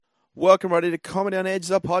Welcome, everybody, to Comedy on Edge,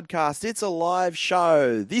 the podcast. It's a live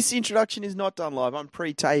show. This introduction is not done live. I'm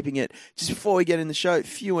pre-taping it. Just before we get in the show, a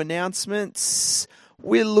few announcements.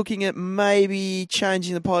 We're looking at maybe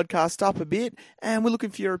changing the podcast up a bit, and we're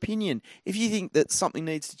looking for your opinion. If you think that something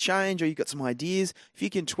needs to change or you've got some ideas, if you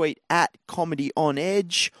can tweet at Comedy on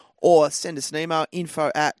Edge or send us an email,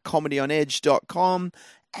 info@comedyonedge.com,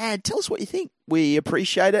 and tell us what you think. We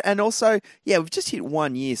appreciate it. And also, we've just hit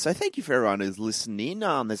 1 year, so thank you for everyone who's listened in.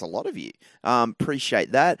 There's a lot of you.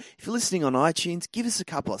 Appreciate that. If you're listening on iTunes, give us a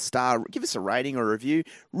couple of stars, give us a rating or a review.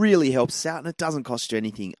 Really helps us out, and it doesn't cost you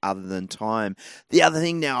anything other than time. The other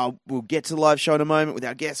thing now, we'll get to the live show in a moment with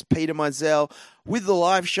our guest, Peter Mizell. With the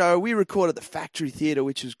live show, we recorded at the Factory Theatre,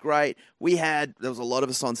 which was great. There was a lot of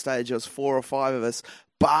us on stage. There was 4 or 5 of us.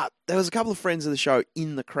 But there was a couple of friends of the show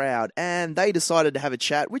in the crowd, and they decided to have a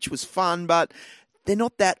chat, which was fun, but they're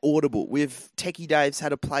not that audible. Techie Dave's had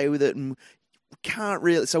to play with it, and we can't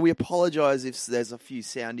really. So we apologise if there's a few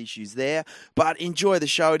sound issues there. But enjoy the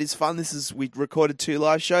show. It is fun. We recorded 2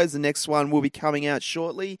 live shows. The next one will be coming out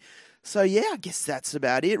shortly. So, I guess that's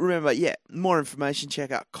about it. Remember, more information, check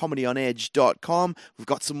out comedyonedge.com. We've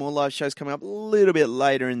got some more live shows coming up a little bit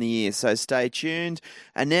later in the year, so stay tuned.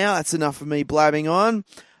 And now, that's enough of me blabbing on.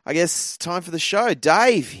 I guess time for the show.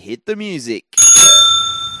 Dave, hit the music.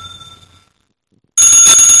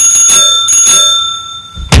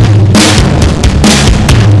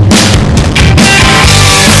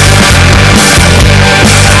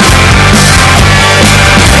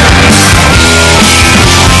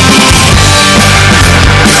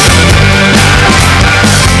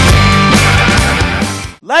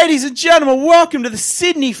 Ladies and gentlemen, welcome to the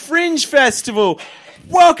Sydney Fringe Festival.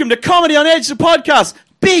 Welcome to Comedy on Edge, the podcast.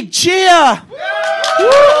 Big cheer!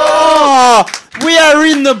 Oh, we are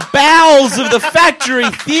in the bowels of the Factory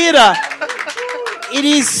Theatre. It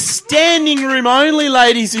is standing room only,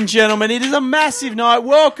 ladies and gentlemen. It is a massive night.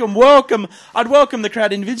 Welcome, welcome. I'd welcome the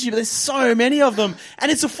crowd individually, but there's so many of them. And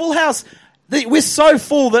it's a full house. We're so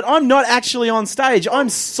full that I'm not actually on stage. I'm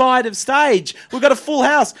side of stage. We've got a full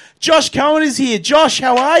house. Josh Cohen is here. Josh,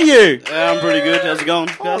 how are you? I'm pretty good. How's it going,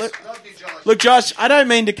 guys? Look, Josh, I don't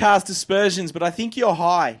mean to cast aspersions, but I think you're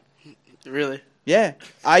high. Really? Yeah.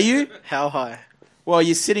 Are you? How high? Well,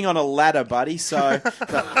 you're sitting on a ladder, buddy, so...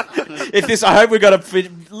 I hope we got a...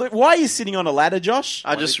 Why are you sitting on a ladder, Josh?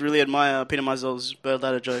 I just really admire Peter Mizell's bird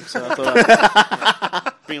ladder joke, so I thought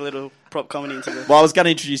I'd bring a little prop comedy into this. Well, I was going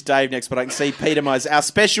to introduce Dave next, but I can see Peter Mizell, our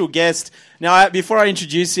special guest. Now, before I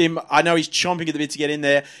introduce him, I know he's chomping at the bit to get in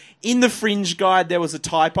there. In the Fringe Guide, there was a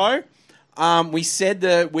typo. We said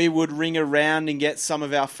that we would ring around and get some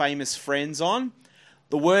of our famous friends on.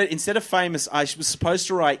 The word, instead of famous, I was supposed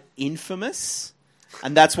to write infamous.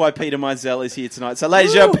 And that's why Peter Mizell is here tonight. So,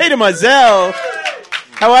 ladies and gentlemen, Peter Mizell.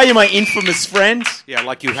 How are you, my infamous friend? Yeah,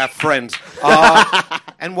 like you have friends.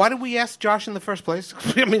 And why did we ask Josh in the first place?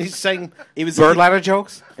 I mean, he's saying bird ladder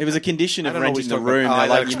jokes. It was a condition of renting the room.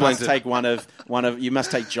 You must take one of. You must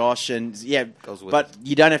take Josh, and but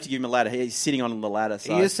you don't have to give him a ladder. He's sitting on the ladder.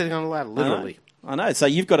 So. He is sitting on the ladder, literally. I know. So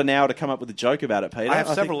you've got an hour to come up with a joke about it, Peter. I have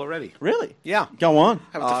several already. Really? Yeah. Go on.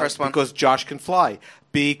 How about the first one? Because Josh can fly.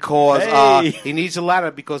 Because he needs a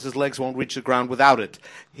ladder because his legs won't reach the ground without it.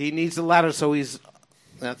 He needs a ladder so he's...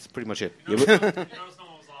 That's pretty much it.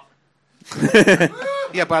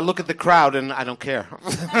 Yeah, but I look at the crowd and I don't care.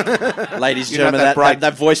 Ladies and gentlemen,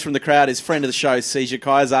 that voice from the crowd is friend of the show, Seizure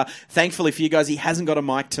Kaiser. Thankfully for you guys, he hasn't got a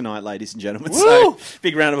mic tonight, ladies and gentlemen. Woo! So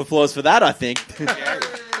big round of applause for that, I think. Here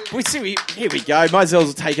we go.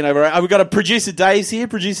 Mizell's taking over. We've got a producer Dave's here.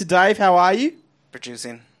 Producer Dave, how are you?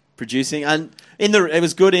 Producing. And it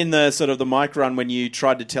was good in the sort of the mic run when you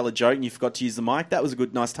tried to tell a joke and you forgot to use the mic. That was a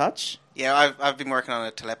good, nice touch. Yeah, I've been working on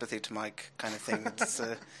a telepathy to mic kind of thing. It's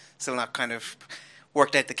still not kind of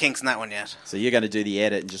worked out the kinks in that one yet. So you're going to do the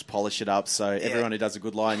edit and just polish it up. So everyone who does a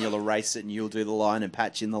good line, you'll erase it and you'll do the line and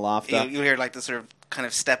patch in the laughter. You'll hear like the sort of kind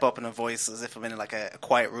of step up in a voice as if I'm in like a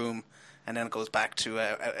quiet room, and then it goes back to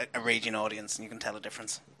a raging audience, and you can tell the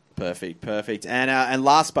difference. Perfect. And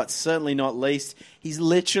last but certainly not least, he's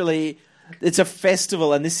literally... It's a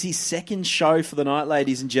festival, and this is his second show for the night,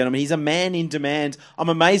 ladies and gentlemen. He's a man in demand. I'm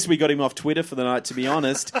amazed we got him off Twitter for the night, to be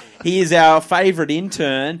honest. He is our favourite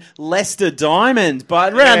intern, Lester Diamond.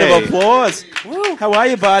 But round of applause. Woo. How are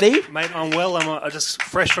you, buddy? Mate, I'm well. I'm just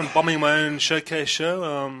fresh from bombing my own showcase show.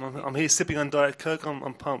 I'm here sipping on Diet Coke.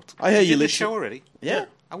 I'm pumped. I heard you did the show already? Yeah.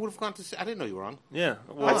 I would have gone to see... I didn't know you were on. Yeah.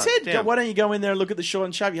 Well, I said, why don't you go in there and look at the show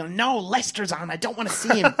and show? You're like, no, Lester's on. I don't want to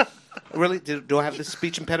see him. Really? Do I have this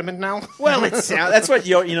speech impediment now? Well, that's what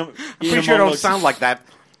you know. I'm pretty sure I don't sound like that.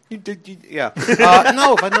 Yeah.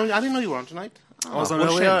 No, but no, I didn't know you were on tonight. I was on what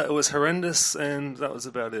a earlier. shame. It was horrendous, and that was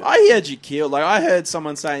about it. I heard you killed. Like I heard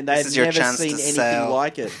someone saying they This had is your never chance seen to anything sell.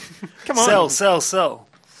 like it. Come on. Sell.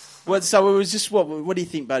 Well, so it was just what do you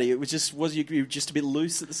think, buddy? It was just you just a bit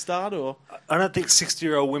loose at the start, or I don't think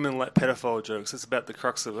 60-year-old women like pedophile jokes. It's about the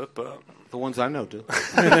crux of it, but The ones I know do.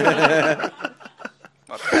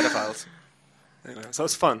 What, pedophiles. anyway, so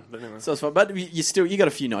it's fun. But anyway, so it's fun. But you got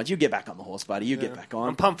a few nights. You get back on the horse, buddy. You get back on.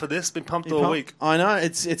 I'm pumped for this. Been pumped You all pump- week. I know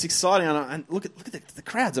it's exciting, and look at the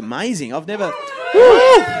crowd's amazing. I've never.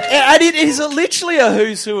 And it is literally a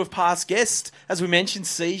who's who of past guests. As we mentioned,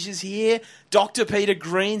 Seizure's here. Dr. Peter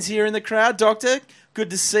Green's here in the crowd. Doctor, good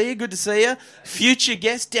to see you. Good to see you. Future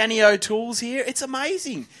guest Danny O'Toole's here. It's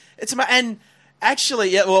amazing. And actually,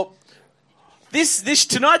 yeah. Well, this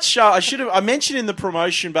tonight's show I mentioned in the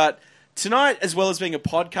promotion, but tonight, as well as being a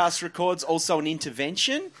podcast records, also an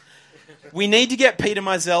intervention. We need to get Peter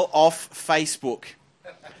Mizell off Facebook.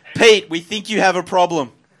 Pete, we think you have a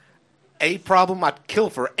problem. A problem? I'd kill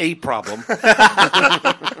for a problem.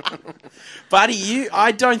 Buddy,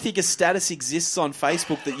 I don't think a status exists on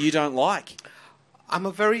Facebook that you don't like. I'm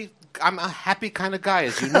a happy kind of guy,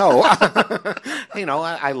 as you know.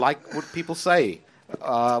 I like what people say.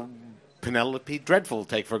 Penelope Dreadful,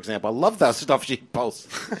 take for example. I love that stuff she posts.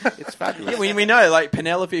 It's fabulous. Yeah, we know, like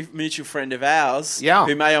Penelope, mutual friend of ours, Yeah.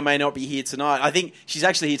 who may or may not be here tonight. I think she's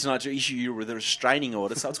actually here tonight to issue you with a restraining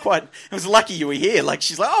order. So it was lucky you were here. Like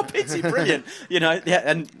she's like, oh, Pete's here, brilliant. Yeah,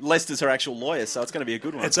 and Lester's her actual lawyer, so it's going to be a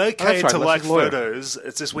good one. It's okay That's right, to let's like just lawyer. photos.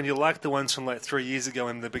 It's just when you like the ones from like 3 years ago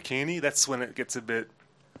in the bikini, that's when it gets a bit.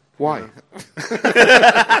 Why?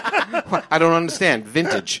 I don't understand.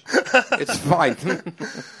 Vintage. It's fine.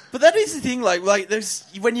 But that is the thing, like there's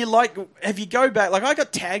when you if you go back, like I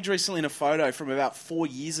got tagged recently in a photo from about 4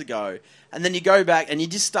 years ago, and then you go back and you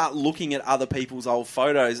just start looking at other people's old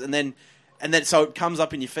photos, and then so it comes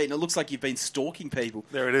up in your feed, and it looks like you've been stalking people.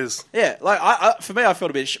 There it is. Yeah, like for me, I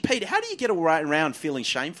felt a bit. Pete, how do you get around feeling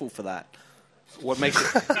shameful for that? What makes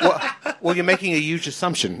it? Well, you're making a huge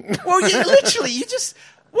assumption. Well, you just.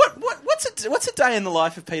 What's a day in the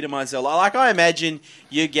life of Peter Mizell? Like I imagine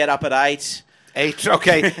you get up at 8. 8.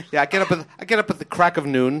 Okay. Yeah, I get up at the crack of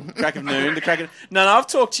noon. No, I've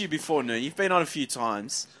talked to you before noon. You've been on a few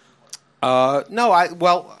times. No,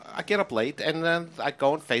 I get up late and then I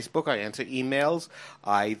go on Facebook. I answer emails.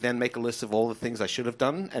 I then make a list of all the things I should have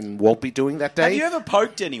done and won't be doing that day. Have you ever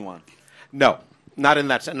poked anyone? No, not in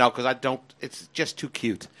that sense. No, because I don't. It's just too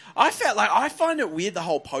cute. I find it weird, the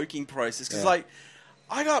whole poking process, because Yeah.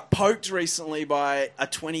 I got poked recently by a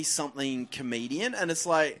 20-something comedian, and it's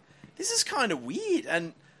like, this is kind of weird.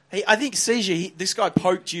 And I think Seizure, this guy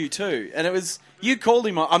poked you too, and it was you called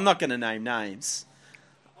him. I'm not going to name names.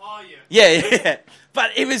 Oh yeah. Yeah.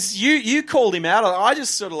 But it was you. You called him out. I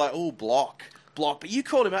just sort of like, oh, block. But you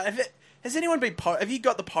called him out. Has anyone been? Have you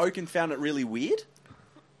got the poke and found it really weird?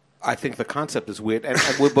 I think the concept is weird,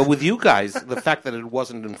 but with you guys, the fact that it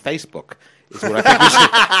wasn't in Facebook is what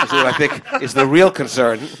I think is the real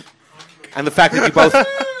concern, and the fact that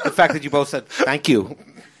you both said thank you.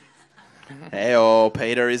 Hey,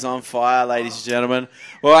 Peter is on fire, ladies and gentlemen.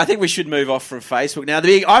 Well, I think we should move off from Facebook now.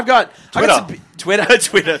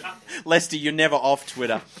 Twitter. Lester, you're never off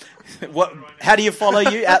Twitter. How do you follow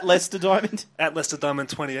you at Lester Diamond? At Lester Diamond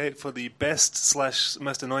 28 for the best /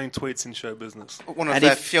 most annoying tweets in show business. One of And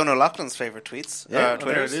if- Fiona Loughlin's favourite tweets. Yeah, Oh, there it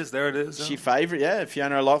Twitters. is. There it is. She favourite, yeah.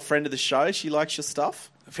 Fiona, a lot friend of the show. She likes your stuff.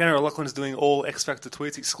 Fiona O'Loughlin's doing all X Factor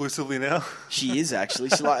tweets exclusively now. She is actually.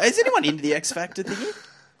 Is anyone into the X Factor thingy?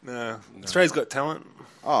 No. Australia's Got Talent.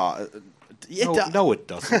 Oh, yeah, No, it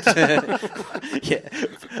doesn't. yeah.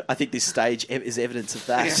 I think this stage is evidence of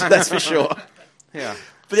that. That's for sure. Yeah.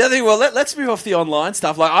 But the other thing, well, let's move off the online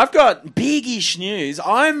stuff. Like, I've got big-ish news.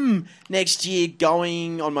 I'm next year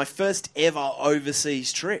going on my first ever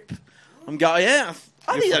overseas trip. I'm going, yeah,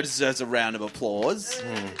 I think that deserves a round of applause.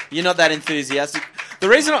 You're not that enthusiastic. The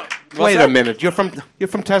reason Wait a minute. You're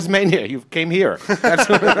from Tasmania. You came here. That's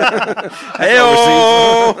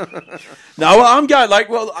Hey-o! No, well, I'm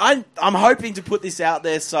going, I'm hoping to put this out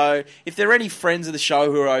there, so if there are any friends of the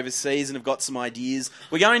show who are overseas and have got some ideas,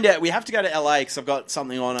 we have to go to LA because I've got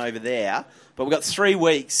something on over there, but we've got 3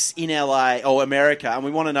 weeks in LA, or America, and we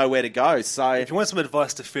want to know where to go, so... If you want some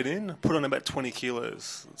advice to fit in, put on about 20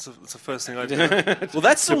 kilos. It's the first thing I do. Well,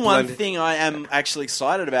 that's the one blend. thing I am actually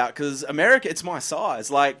excited about, because America, it's my size.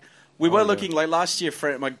 Like, we were looking, last year,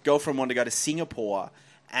 my girlfriend wanted to go to Singapore,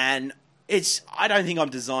 and I don't think I'm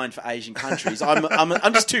designed for Asian countries.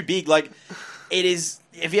 I'm just too big. Like, it is.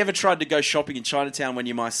 Have you ever tried to go shopping in Chinatown when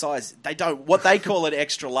you're my size? They don't. What they call it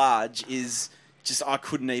extra large is just I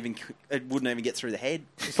couldn't even. It wouldn't even get through the head.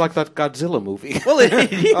 It's like that Godzilla movie. Well, it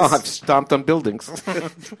is. Oh, I've stomped on buildings.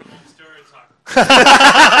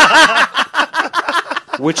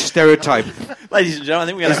 Which stereotype? Ladies and gentlemen, I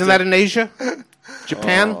think we're going Isn't that in Asia?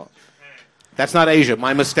 Japan? Oh. That's not Asia.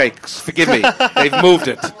 My mistakes. Forgive me. They've moved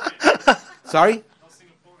it. Sorry?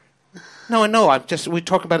 No, we're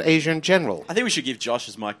talking about Asia in general. I think we should give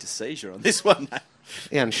Josh's mic to Seizure on this one.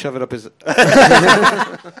 Yeah, and shove it up his...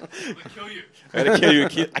 I'm going to kill you.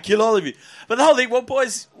 I kill all of you. But the whole thing, well,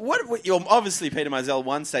 boys, you're obviously, Peter Mizell, at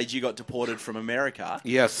one stage you got deported from America.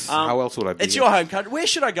 Yes. How else would I be? It's your home country. Where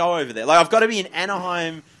should I go over there? Like, I've got to be in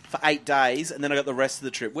Anaheim for 8 days, and then I got the rest of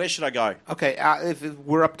the trip. Where should I go? Okay, if it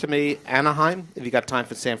were up to me, Anaheim. If you got time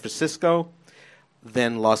for San Francisco,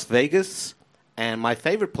 then Las Vegas. And my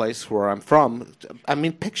favorite place where I'm from, I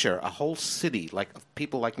mean, picture a whole city, like of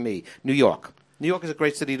people like me, New York. New York is a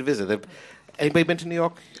great city to visit. Anybody been to New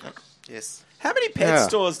York? Yes. How many pet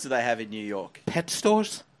stores do they have in New York? Pet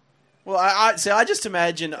stores? Well, I just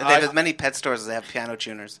imagine... They have as many pet stores as they have piano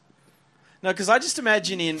tuners. No, because I just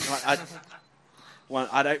imagine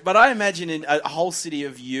but I imagine in a whole city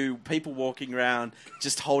of people walking around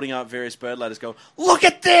just holding up various bird letters going, look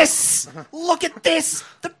at this! Look at this!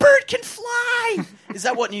 The bird can fly! Is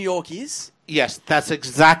that what New York is? Yes, that's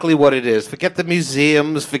exactly what it is. Forget the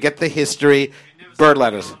museums, forget the history, bird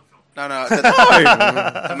letters. No.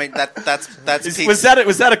 I mean, that's Was that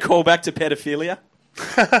a callback to pedophilia?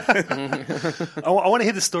 I want to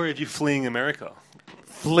hear the story of you fleeing America.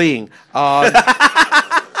 Fleeing.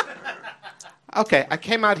 Okay, I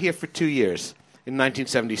came out here for 2 years in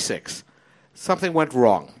 1976. Something went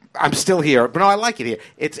wrong. I'm still here, but no, I like it here.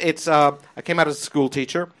 I came out as a school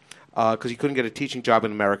teacher because you couldn't get a teaching job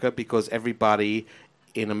in America because everybody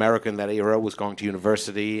in America in that era was going to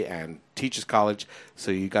university and teachers college,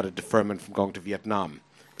 so you got a deferment from going to Vietnam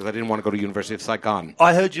because I didn't want to go to University of Saigon.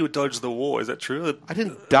 I heard you would dodge the war. Is that true? I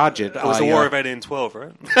didn't dodge it. It was the War of 1812,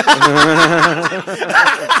 right?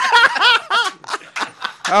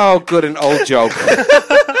 Oh, good, an old joke.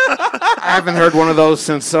 I haven't heard one of those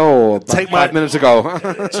since, about 5 minutes ago.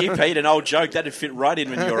 Gee, Pete, an old joke. That'd fit right in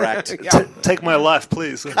with your act. Take my life,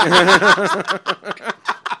 please. That's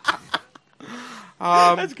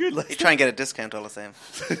good. You try and get a discount all the same.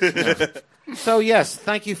 So, yes,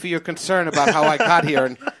 thank you for your concern about how I got here.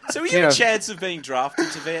 And, So were you a chance of being drafted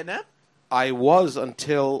to Vietnam? I was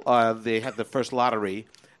until they had the first lottery.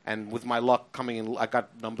 And with my luck coming in, I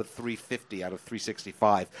got number 350 out of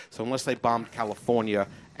 365. So unless they bombed California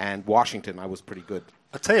and Washington, I was pretty good.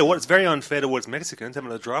 I tell you what, it's very unfair towards Mexicans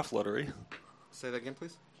having a draft lottery. Say that again,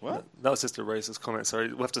 please. What? That was just a racist comment. Sorry,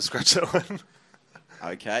 we'll have to scratch that one.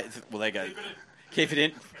 Okay. Well, there you go. Keep it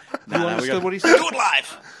in. You understood what he said? Do it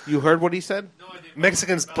live. You heard what he said?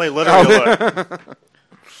 Mexicans play lottery a lot.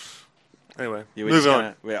 Anyway, Yeah, we're move just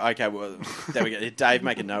on. Okay, well, there we go. Dave,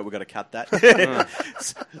 make a note. We've got to cut that.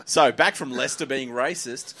 So, back from Leicester being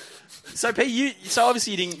racist. So, Pete, so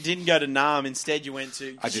obviously you didn't go to Nam. Instead, you went to...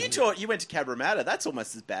 You went to Cabramatta. That's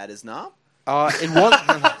almost as bad as Nam. It was...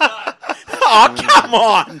 Oh, come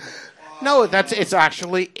on! No, it's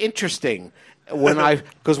actually interesting.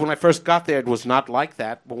 Because when I first got there, it was not like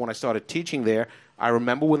that. But when I started teaching there, I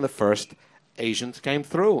remember when the first Asians came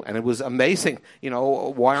through, and it was amazing.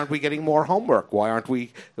 Why aren't we getting more homework? Why aren't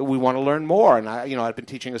we want to learn more? And I'd been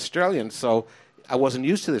teaching Australian, so I wasn't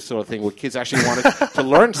used to this sort of thing where kids actually wanted to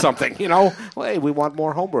learn something. Hey, we want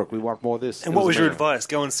more homework. We want more this. And what was your advice?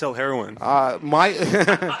 Go and sell heroin.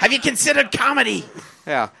 Have you considered comedy?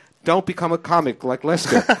 Yeah. Don't become a comic like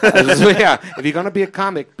Lester. Yeah, if you're going to be a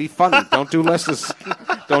comic, be funny. Don't do Lester's.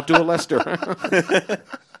 Don't do a Lester.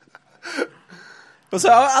 Well, so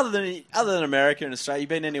other than America and Australia, you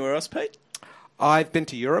been anywhere else, Pete? I've been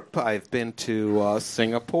to Europe. I've been to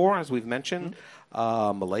Singapore, as we've mentioned.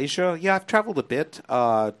 Malaysia. Yeah, I've traveled a bit.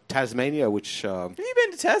 Tasmania, which... Have you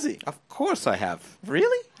been to Tassie? Of course I have.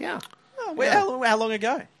 Really? Yeah. Oh, how long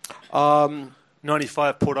ago?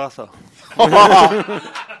 95 Port Arthur.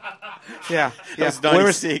 Yeah. was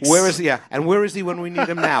 96. Where is he? Yeah, and where is he when we need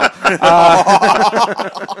him now?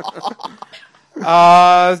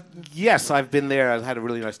 Yes, I've been there. I've had a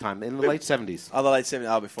really nice time in the late 70s. Oh, the late 70s.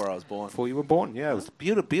 Oh, before I was born. Before you were born, yeah. It was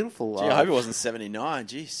beautiful. Gee, I hope it wasn't 79.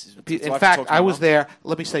 Jeez. In fact, I was there.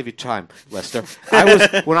 Let me save you time, Lester.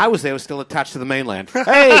 When I was there, I was still attached to the mainland.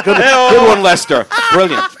 Hey, good one, Lester.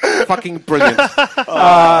 Brilliant. Fucking brilliant.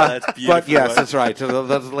 That's beautiful. But yes, that's right. So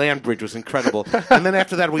the land bridge was incredible. And then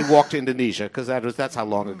after that, we walked to Indonesia because that's how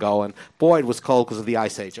long ago. And boy, it was cold because of the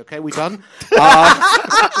Ice Age. Okay, we done?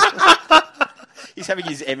 He's having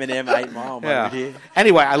his M&M 8 Mile moment here.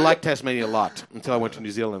 Anyway, I liked Tasmania a lot until I went to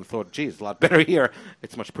New Zealand and thought, geez, a lot better here.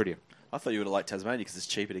 It's much prettier. I thought you would have liked Tasmania because it's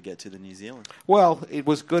cheaper to get to than New Zealand. Well, it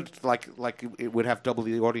was good. Like it would have double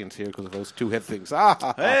the audience here because of those two head things.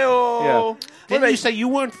 Ah, Hey-oh. yeah. Didn't you say you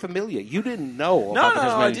weren't familiar? You didn't know about the I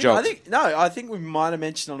Tasmanian didn't. jokes. I think we might have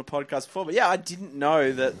mentioned on a podcast before, but yeah, I didn't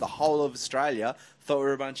know that the whole of Australia thought we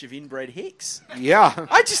were a bunch of inbred hicks. Yeah.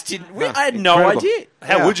 I just didn't. I had no Incredible. idea.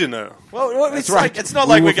 How Yeah. would you know? Well, That's it's right. like it's not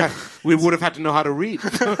like we we're would we would have had to know how to read.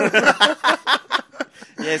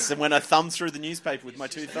 Yes, and when I thumbed through the newspaper with my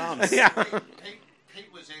two thumbs. yeah.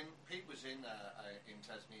 Pete was in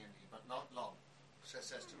Tasmania, but not long. Says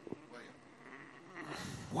to William.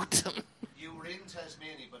 What? You were in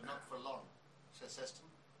Tasmania, but not for long. Says to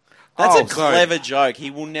That's Oh, a sorry. clever joke.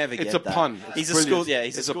 He will never get It's a that. pun. He's It's a school. brilliant. Yeah,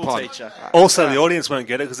 he's It's a a school pun. teacher. Also, the audience won't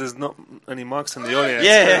get it because there's not any mics in the audience.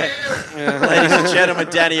 Yeah. Ladies and gentlemen,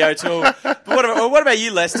 Danny O'Toole. But what about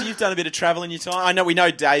you, Lester? You've done a bit of travel in your time. We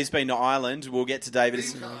know Dave's been to Ireland. We'll get to David.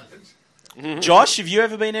 Josh, have you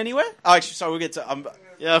ever been anywhere? Oh, actually, sorry, we'll get to...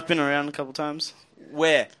 Yeah, I've been around a couple times.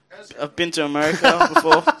 where? I've been to America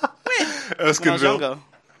before. When I was Erskineville. younger.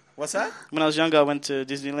 What's that? When I was younger, I went to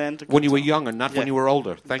Disneyland. When you were younger, not when Yeah. you were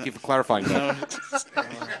older. Thank you for clarifying that.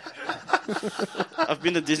 I've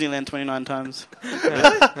been to Disneyland 29 times.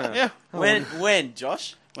 Yeah. When,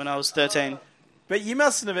 Josh? When I was 13. But you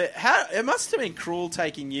mustn't have... it must have been cruel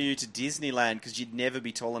taking you to Disneyland because you'd never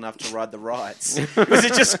be tall enough to ride the rides. Was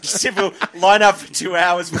it just simple line up for 2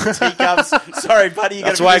 hours with teacups? Sorry, buddy, you got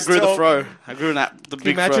That's to be why I this grew the tall. fro. I grew the Can you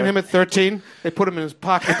big imagine fro. him at 13? They put him in his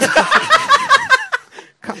pocket.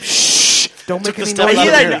 Come, shh! Don't make any step noise. out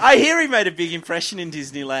of out here. here. I hear he made a big impression in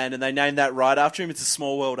Disneyland, and they named that ride after him. It's a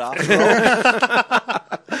small world after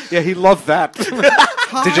all. Yeah, he loved that. Did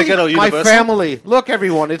you get all My Universal? family. Look,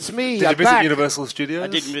 everyone, it's me. Did you I'm visit back. Universal Studios? I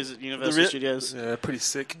did visit Universal real- Studios. Yeah, pretty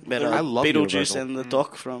sick. Met I love Beetlejuice Universal. and the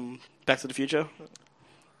Doc from Back to the Future.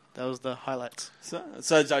 That was the highlights. So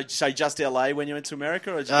just LA when you went to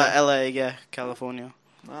America? Or did you LA, yeah, California.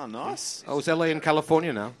 Oh, nice. Oh, is LA in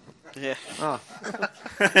California now? Yeah. LA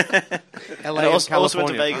And I in also went to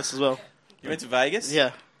California. Vegas as well. You went to Vegas?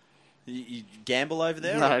 Yeah. You gamble over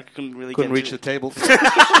there? No, I couldn't really Couldn't get reach to the table.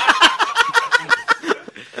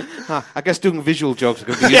 I guess doing visual jokes are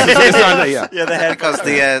going to be easy. Yeah. Yeah, they had... Because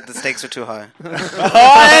the stakes are too high.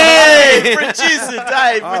 Oh, hey! Producer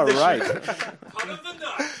Dave All with the, right.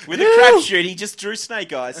 with the crapshoot. He just drew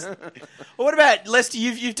snake eyes. Well, what about, Lester,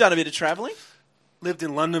 you've done a bit of travelling? Lived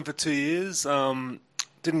in London for 2 years.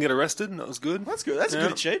 Didn't get arrested. That was good. That's good. That's a Yeah.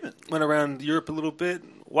 good achievement. Went around Europe a little bit.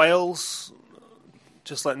 Wales,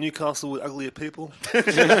 just like Newcastle with uglier people. But,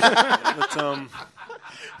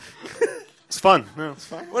 it's fun. Yeah.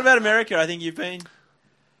 What about America? I think you've been...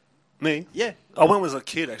 Me? Yeah. I went as a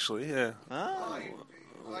kid, actually, yeah. Oh,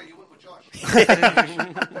 you went with Josh.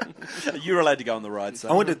 You were allowed to go on the ride, so...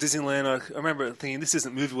 I went to Disneyland. I remember thinking, this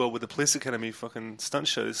isn't movie world with the Police Academy fucking stunt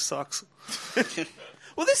show. This sucks.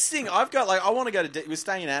 Well, this thing, I've got, I want to go to... We're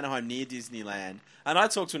staying in Anaheim near Disneyland, and I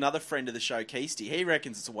talked to another friend of the show, Keisty. He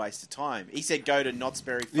reckons it's a waste of time. He said go to Knott's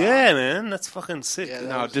Berry Farm. Yeah, man. That's fucking sick. Yeah,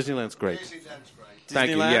 No, Disneyland's great. Disneyland's great. Thank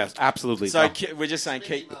you. Disneyland? Yes, absolutely. So No. we're just saying...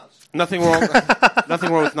 Nothing wrong.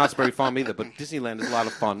 Nothing wrong with Knott's Berry Farm either. But Disneyland is a lot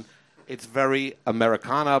of fun. It's very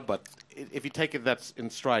Americana, but if you take it, that's in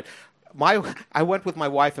stride. I went with my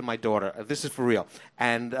wife and my daughter. This is for real.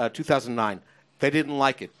 And 2009, they didn't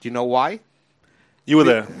like it. Do you know why? You were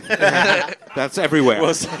there. That's everywhere.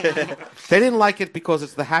 Well, They didn't like it because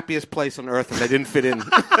it's the happiest place on earth, and they didn't fit in.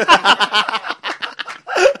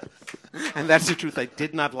 And that's the truth. They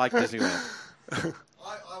did not like Disneyland.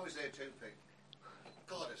 I was there too, Pete.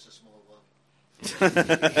 God, it's a small one.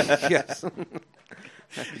 Yes.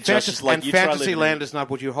 Josh is like, you try living in Fantasyland is not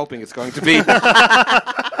what you're hoping it's going to be.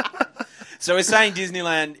 So we're saying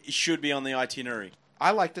Disneyland should be on the itinerary.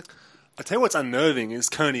 I liked it. I tell you what's unnerving is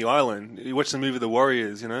Coney Island. You watch the movie The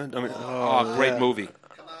Warriors, you know? I mean, Oh, great movie.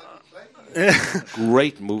 Come out and play.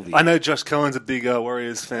 Great movie. I know Josh Cohen's a big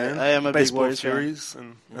Warriors fan. I am a big Baseball Warriors fan. series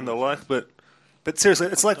and the like, but seriously,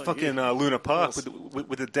 it's like fucking Luna Park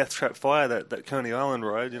with the Death Trap Fire, that Coney Island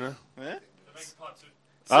ride, you know? Yeah?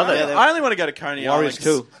 Are they? Yeah, I only want to go to Coney Warriors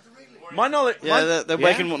Island. 2. My knowledge... Yeah, they're Yeah?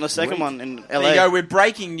 making the second one in LA. There you go. We're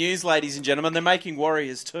breaking news, ladies and gentlemen. They're making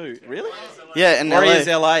Warriors 2. Really? Yeah, in Warriors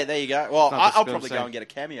LA. LA. There you go. Well, not the I'll film probably saying. go and get a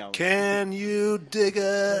cameo. Can you dig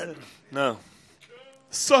it? No.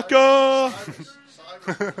 Sucker!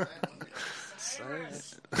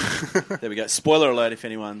 There we go. Spoiler alert if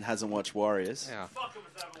anyone hasn't watched Warriors.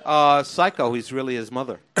 Yeah. Psycho, he's really his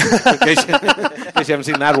mother. In case you haven't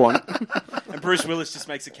seen that one. Bruce Willis just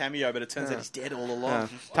makes a cameo, but it turns out he's dead all along.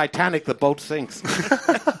 Titanic, the boat sinks.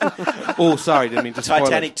 Oh, sorry, didn't mean to spoil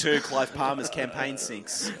Titanic it. 2, Clive Palmer's campaign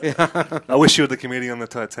sinks. I wish you were the comedian on the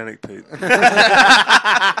Titanic, Pete.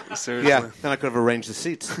 Seriously. Yeah, then I could have arranged the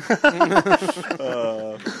seats.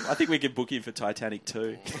 I think we could book him for Titanic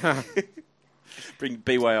 2. Bring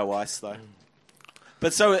BYO Ice, though.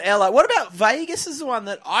 But so, LA, what about Vegas is the one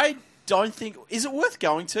that I don't think... Is it worth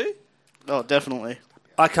going to? Oh, definitely.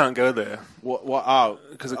 I can't go there What, oh,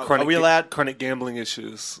 because of are we allowed... chronic gambling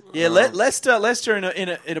issues. Yeah, Lester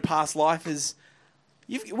in a past life is...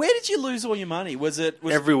 Where did you lose all your money? Was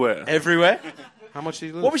Everywhere. Everywhere? How much did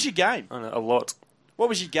you lose? What was your game? I don't know, a lot. What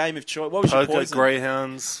was your game of choice? What was your Poker, poison?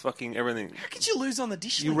 greyhounds, fucking everything. How could you lose on the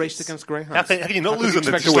dish You lickers? raced against greyhounds. How can you not How lose could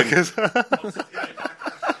on you the expect to win? Lickers?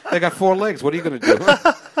 They got 4 legs. What are you going to do?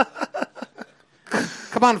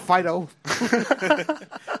 Come on, Fido.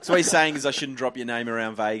 So what he's saying is I shouldn't drop your name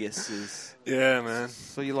around Vegas. Yeah, man.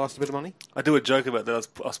 So you lost a bit of money? I do a joke about that.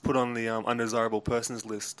 I was put on the undesirable persons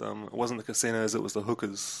list. It wasn't the casinos, it was the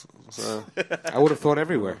hookers. So, I would have thought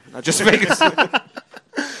everywhere, not just Vegas. but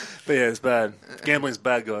yeah, it's bad. Gambling's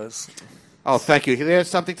bad, guys. Oh, thank you. There's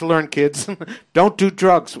something to learn, kids. Don't do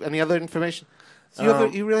drugs. Any other information? So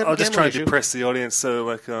you really have I'll a just gambling try to issue? depress the audience, so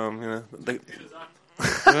like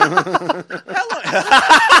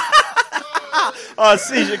Oh,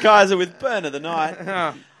 Caesar Kaiser with Burn of the Night.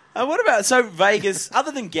 And what about Vegas?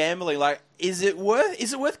 Other than gambling, like, is it worth?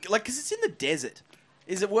 Like, because it's in the desert.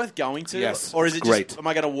 Is it worth going to? Yes, Or is it's it great. just? Am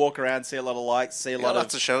I going to walk around, see a lot of lights, see a lot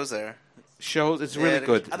Lots of? of shows there. Shows. It's Yeah, really they-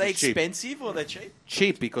 good. Are they It's cheap. expensive or they're cheap?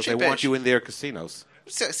 Cheap because they Cheapish. want you in their casinos.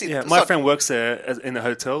 See, yeah. it's My not- friend works there in the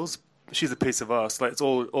hotels. She's a piece of ass. Like it's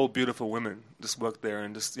all beautiful women just work there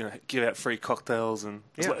and just give out free cocktails and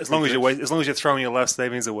Yeah, as long free as you're throwing your life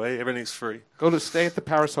savings away, everything's free. Go to stay at the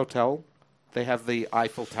Paris Hotel. They have the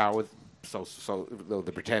Eiffel Tower with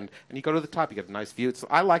they pretend, and you go to the top. You get a nice view.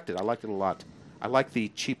 I liked it. I liked it a lot. I like the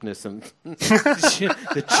cheapness and the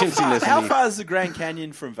chintziness. How and the- far is the Grand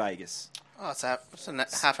Canyon from Vegas? Oh, it's a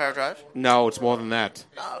half-hour drive. No, it's more than that.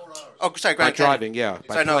 Oh, sorry, By Grand Canyon. driving, yeah.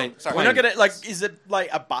 By Sorry, no, plane. sorry. We're not going to, like, is it like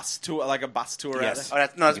a bus tour, out Yes. there?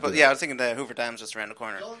 Oh, I was thinking the Hoover Dam's just around the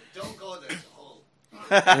corner. Don't go there. It's a hole.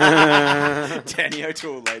 Danny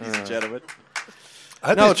O'Toole, ladies and gentlemen. I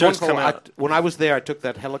hope No, these it's jokes wonderful. come out. When I was there, I took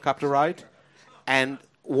that helicopter ride, and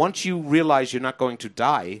once you realize you're not going to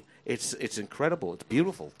die, it's incredible. It's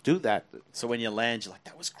beautiful. Do that. So when you land, you're like,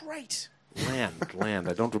 that was great. Land.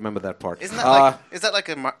 I don't remember that part. Isn't that is that like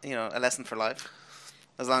a lesson for life?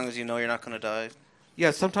 As long as you know you're not going to die.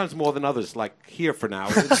 Yeah, sometimes more than others. Like here for now,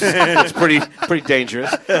 it's pretty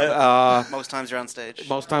dangerous. Most times you're on stage.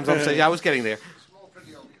 Most times I'm saying, yeah, I was getting there. Small,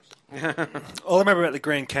 pretty obvious. All I remember about the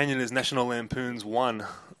Grand Canyon is National Lampoon's One.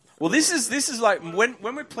 Well, this is like when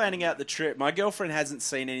we're planning out the trip. My girlfriend hasn't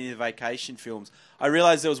seen any of the vacation films. I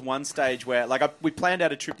realized there was one stage where, like, we planned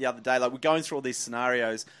out a trip the other day. Like, we're going through all these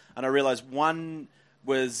scenarios, and I realized one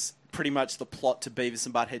was pretty much the plot to Beavis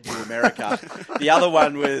and Butthead to America. The other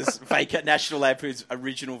one was National Lampoon's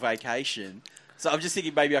Original Vacation. So I'm just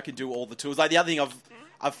thinking maybe I can do all the tours. Like the other thing,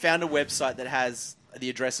 I've found a website that has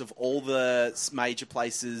the address of all the major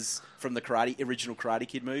places from the original Karate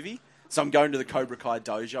Kid movie. So I'm going to the Cobra Kai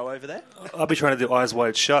dojo over there. I'll be trying to do Eyes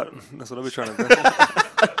Wide Shut. That's what I'll be trying to do. I'd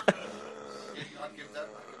give that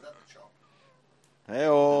a chop.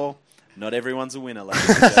 Hey-oh. Not everyone's a winner, ladies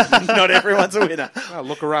and gentlemen. Not everyone's a winner. Well,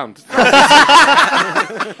 look around.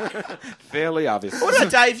 Fairly obvious. What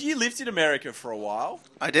about Dave? You lived in America for a while.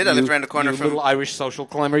 I did. I lived around the corner you from. little Irish social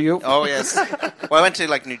climber, you. Oh yes. Well, I went to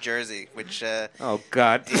like New Jersey, which Oh,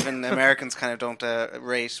 God. even Americans kind of don't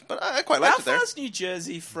rate, but I quite How liked it there. far is New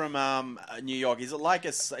Jersey from New York? Is it like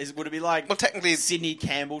would it be like Well, technically, Sydney,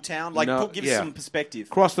 Campbelltown? Like, No, give yeah. us some perspective.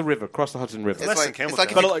 Cross the river, cross the Hudson River. it's less like than it's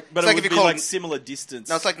like if Campbelltown. you, But it's it like would if you be call like similar distance.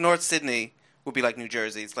 no, it's like North Sydney would be like New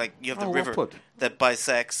Jersey. It's like you have the Oh, well river put. that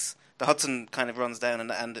bisects. The Hudson kind of runs down,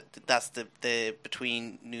 and that's the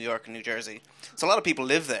between New York and New Jersey. So a lot of people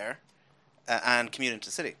live there and commute into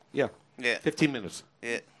the city. Yeah. Yeah, 15 minutes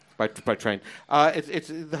yeah. by train. It's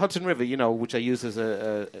the Hudson River, which I use as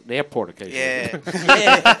an airport occasionally.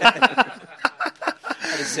 Yeah.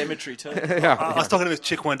 At a cemetery too. I was talking to this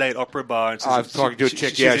chick one day at Opera Bar. And I was talking to a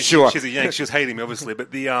chick, yeah, sure. She's a Yank. She was hating me, obviously.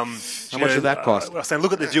 But the How much did that cost? I was saying,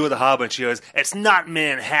 look at the view of the harbour, and she goes, "It's not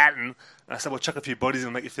Manhattan." And I said, "Well, chuck a few bodies in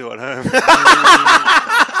and make you feel at home."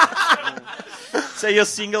 So you're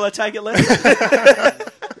single, I take it, Les?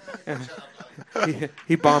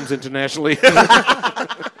 He bombs internationally.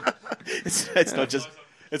 It's not just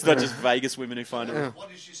Vegas women who find it. What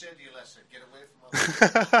did she say to you, Lester? Get away from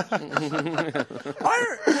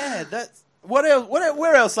us. What else?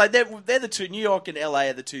 Where else? Like they're the two. New York and LA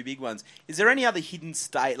are the two big ones. Is there any other hidden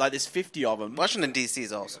state? Like there's 50 of them. Washington D.C.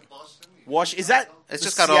 is awesome. Is that It's the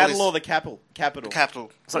just got all Seattle these- or the capital?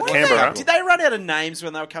 Capital. It's like Why Canberra. did they run out of names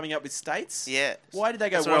when they were coming up with states? Yeah. Why did they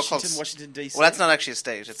go That's what it's called. Washington DC? Well, that's not actually a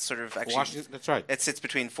state. It's sort of actually. Washington, that's right. It sits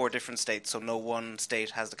between 4 different states, so no one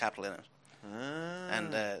state has the capital in it.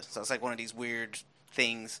 And so it's like one of these weird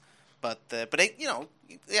things. But they,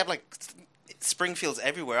 they have like Springfields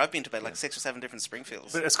everywhere. I've been to about like 6 or 7 different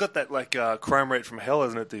Springfields. But it's got that like crime rate from hell,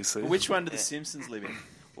 isn't it, DC? Which one do the Simpsons live in?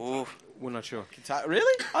 Ooh, We're not sure. Kentucky?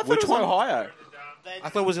 Really? I thought Which it was one? Ohio. I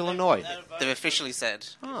thought it was Illinois. they've officially said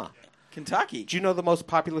Kentucky. Do you know the most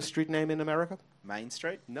popular street name in America? Main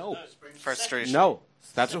Street. No. First Street. No.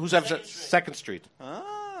 That's who's ever said Second Street.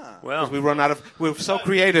 Ah. Well, We run out of. We're so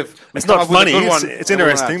creative. it's We come not up with a funny. good one, It's and we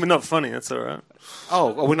run interesting, out. but not funny. That's all right.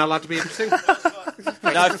 Oh, we're not allowed to be interesting.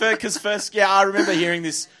 No, because first, I remember hearing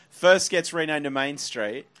this. First gets renamed to Main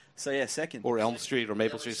Street. So yeah, second. Or Elm Street or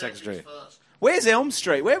Maple Street, Second Street. Where's Elm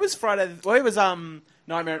Street? Where was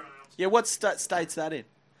Nightmare? Yeah, what state's that in?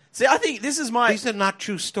 See, I think this is my. These are not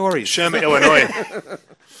true stories. Sherman, Illinois.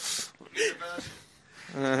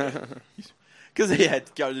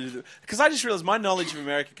 Because I just realized my knowledge of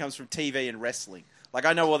America comes from TV and wrestling. Like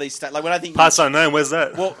I know all these states. Like when I think Parts unknown. Where's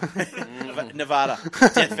that? well, Nevada,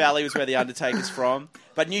 Death Valley was where the Undertaker's from.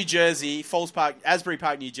 But New Jersey, Falls Park, Asbury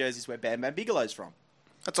Park, New Jersey is where Bam Bam Bigelow's from.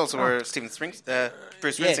 That's also where Bruce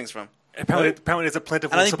Springsteen's from. Apparently, there's a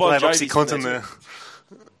plentiful And I think supply of Bon Jovi's from OxyContin there there.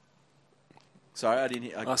 Sorry, I didn't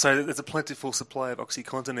hear. Oh, sorry, there's a plentiful supply of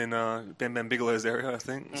OxyContin in Bam Bam Bigelow's area, I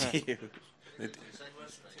think.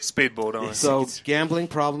 Speedball, don't I? So, gambling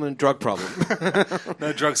problem and drug problem.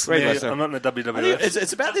 No drugs for Great, me. Lester. I'm not in the I think WWF.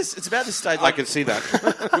 it's about this. It's about this stage. I Like, can see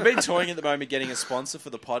that. we've been toying at the moment getting a sponsor for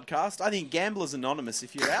the podcast. I think Gamblers Anonymous,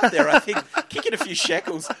 if you're out there, I think kick in a few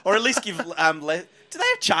shekels, or at least give. Do they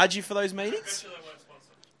charge you for those meetings?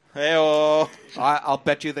 Hey, I'll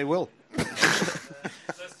bet you they will.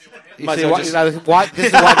 You Might see, as well why, just- this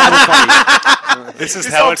is why that was funny. This is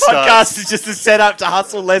this how whole it starts. podcast is just a setup to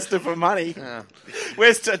hustle Lester for money.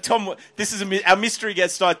 Where's Tom? This is our mystery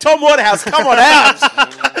guest tonight. Tom Waterhouse, come on out!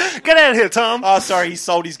 Get out of here, Tom. Oh, sorry, he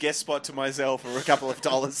sold his guest spot to myself for a couple of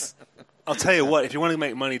dollars. I'll tell you what, if you want to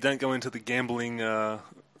make money, don't go into the gambling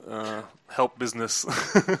help business.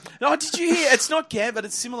 No, did you hear? It's not but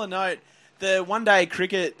it's similar note. The one-day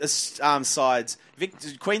cricket sides,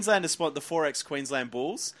 Queensland has spotted the 4X Queensland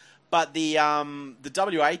Bulls, but the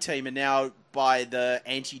WA team are now by the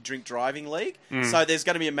anti-drink driving league. So there's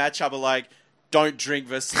going to be a matchup of like don't drink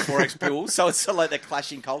versus the 4X Bulls. So it's sort of like they're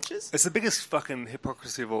clashing cultures. It's the biggest fucking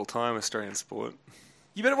hypocrisy of all time, Australian sport.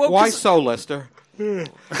 You better Why so, Lester?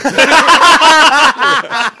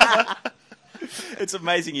 It's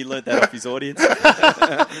amazing you learnt that off his audience.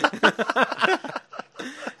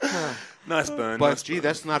 Nice burn. But, nice gee,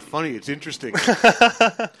 that's not funny. It's interesting.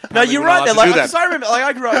 No, you're we're right. not There. allowed to Like, do that. 'cause I remember, like,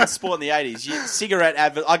 I grew up in sport in the 80s. Cigarette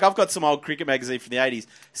advert. Like, I've got some old cricket magazine from the 80s.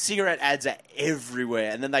 Cigarette ads are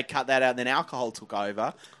everywhere, and then they cut that out. And then alcohol took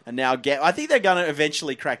over, and now I think they're going to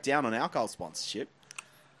eventually crack down on alcohol sponsorship.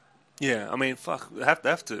 Yeah, I mean, fuck, they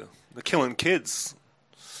have to. They're killing kids.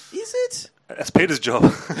 Is it? That's Peter's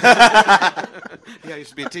job. Yeah, I used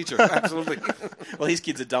to be a teacher. Absolutely. Well, his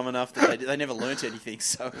kids are dumb enough that they never learnt anything.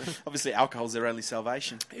 So obviously, alcohol's their only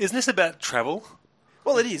salvation. Isn't this about travel?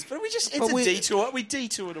 Well, it is, but it's But a we- detour. We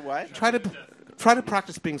detoured away. Try to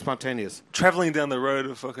practice being spontaneous. Traveling down the road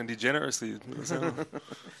of fucking degeneracy. It's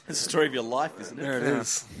the story of your life, isn't it? There it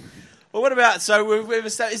is. Well, what about we've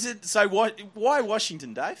established? Is it so? Why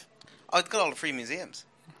Washington, Dave? Oh, it's got all the free museums.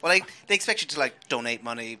 Well, they expect you to like donate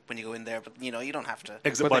money when you go in there, but you don't have to.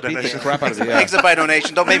 Exit But by they beat the donation. crap out of it. Yeah. Exit by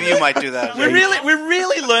donation. Though maybe you might do that. We're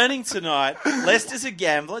really learning tonight. Lester's a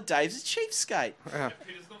gambler. Dave's a cheapskate.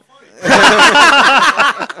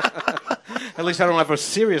 At least I don't have a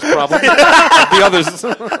serious problem. The others.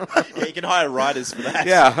 Yeah, you can hire writers for that.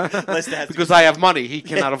 Yeah. Lester has to Because I have money. He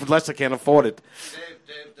cannot. Lester can't afford it.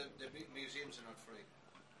 Dave, the museums are not free.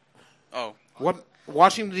 Oh, What?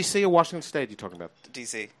 Washington D.C. or Washington State? You talking about?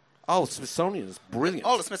 DC. Oh, Smithsonian is brilliant.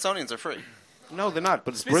 All the Smithsonians are free. No, they're not.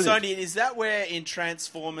 But it's brilliant. Smithsonian. Is that where in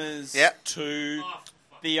Transformers Yeah. 2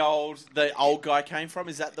 the old guy came from?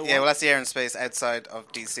 Is that the Yeah, one? well, that's the air and space outside of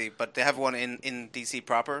DC, but they have one in DC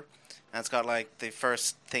proper. And it's got like the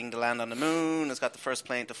first thing to land on the moon. It's got the first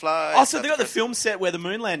plane to fly. Oh, it's so they got the first- film set where the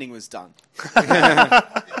moon landing was done.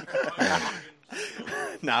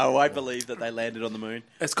 No, I believe that they landed on the moon.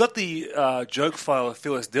 It's got the joke file of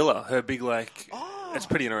Phyllis Diller. Her big It's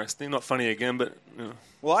pretty interesting. Not funny again, but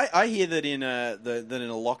Well, I hear that in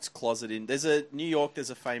a locked closet there's a New York.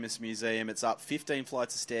 There's a famous museum. It's up 15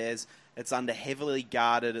 flights of stairs. It's under heavily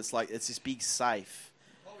guarded. It's like it's this big safe.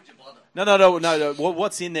 What would you bother? No.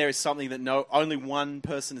 What's in there is something that only one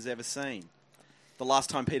person has ever seen. The last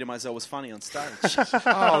time Peter Mizell was funny on stage.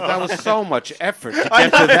 Oh, that was so much effort to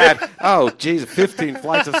get to that. Oh, geez, 15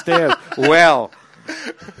 flights of stairs. Well,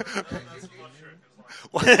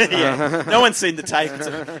 Yeah. No one's seen the tape.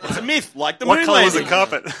 It's a myth, like the What moon colour was the landing.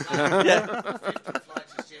 carpet? Yeah. 15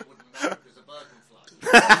 flights of stairs wouldn't matter because the bird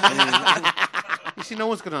can fly. you see, no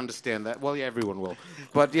one's going to understand that. Well, yeah, everyone will.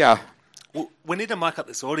 But, yeah, Well, we need to mic up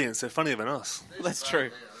this audience. They're funnier than us. That's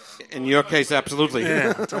true. in your case, absolutely.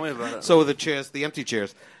 Yeah, tell me about it. So are the chairs, the empty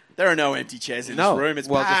chairs. There are no empty chairs in No. this room. It's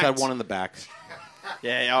well, just packed. that one in the back.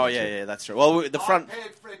 Yeah, that's true. Well, the front. I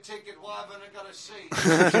paid for a ticket. Why haven't I got a seat?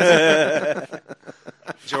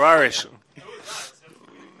 You're Irish.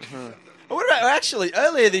 What about actually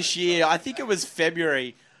earlier this year? I think it was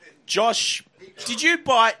February. Josh,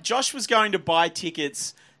 Josh was going to buy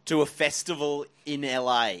tickets to a festival in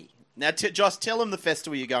LA. Now, Josh, tell him the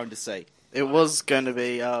festival you're going to see. It was going to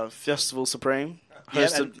be Festival Supreme, Yeah,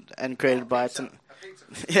 hosted and created by...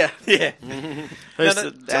 Yeah. Yeah.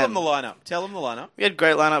 Hosted Tell him and- the lineup. Tell him the lineup. We had a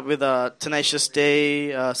great lineup with Tenacious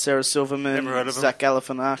D, Sarah Silverman, Never heard of him. Zach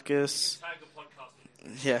Galifianakis.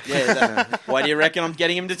 Yeah. Yeah. Why do you reckon I'm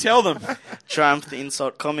getting him to tell them? Triumph the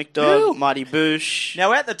Insult Comic Dog, Mighty Boosh.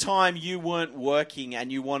 Now, at the time, you weren't working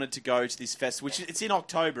and you wanted to go to this festival, which it's in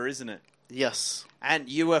October, isn't it? Yes. And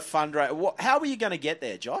you were fundraising. How were you going to get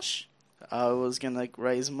there, Josh? I was going to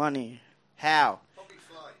raise money. How?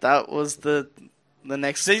 That was the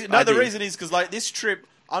next See, no, the idea. reason is because like this trip,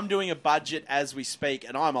 I'm doing a budget as we speak,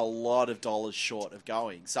 and I'm a lot of dollars short of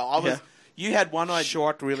going. So I was. Yeah. You had one idea.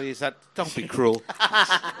 Short, really? Is that? Don't be cruel.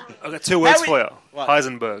 I've got two words How we- for you. What?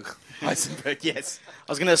 Heisenberg. Heisenberg, yes.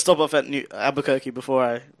 I was going to stop off at Albuquerque before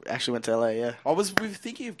I actually went to LA, yeah. We were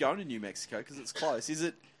thinking of going to New Mexico because it's close. Is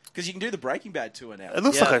it? Because you can do the Breaking Bad tour now. It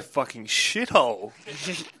looks Yeah. like a fucking shithole.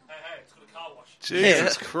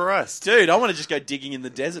 Jesus Christ. Dude, I want to just go digging in the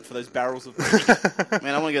desert for those barrels of.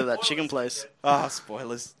 Man, I want to go to that chicken place. Ah,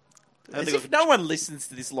 spoilers. As think if no one listens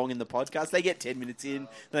to this long in the podcast. They get 10 minutes in, and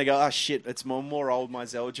they go, oh, shit, it's more old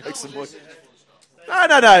Mizell jokes than more. No.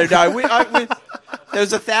 There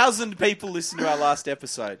was 1,000 people listening to our last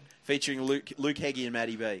episode featuring Luke Heggie and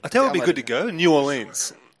Matty B. I tell you what would be good to go, New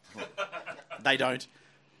Orleans. They don't.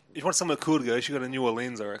 If you want somewhere cool to go, you should go to New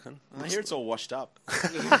Orleans, I reckon. I hear it's all washed up.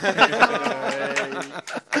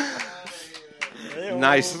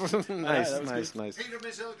 Nice. that was nice. Peter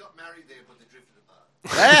Mizell got married there, but they drifted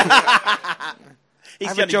apart. He's I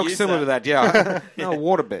have a gonna joke use similar to that, yeah. No,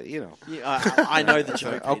 waterbed, you know. Yeah, I know the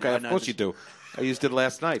joke. Peter. Okay, I of know course the you do. I used it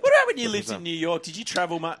last night. What about when you lived in New York? Did you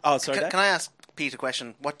travel much? Oh, sorry, Can, Dave? can I ask Pete a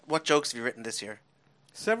question? What jokes have you written this year?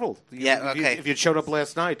 Several. Yeah, okay. If you'd showed up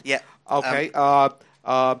last night. Yeah. Okay.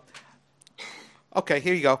 Okay,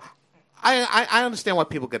 here you go. I understand why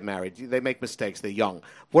people get married. They make mistakes. They're young.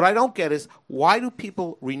 What I don't get is why do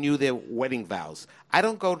people renew their wedding vows? I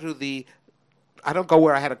don't go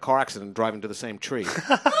where I had a car accident driving to the same tree.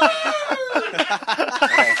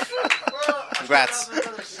 Congrats.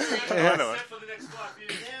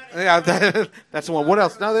 Yeah, that's the one. What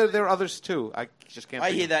else? No, there are others too. I just can't. I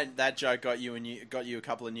think hear of- that joke got you a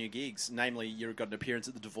couple of new gigs. Namely, you got an appearance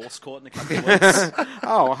at the divorce court in a couple of weeks.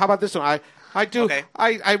 Oh, how about this one? I do. Okay.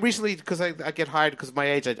 I recently, because I get hired because of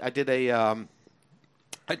my age, I did a.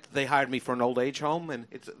 They hired me for an old age home, and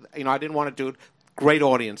it's I didn't want to do it. Great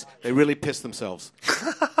audience. They really pissed themselves.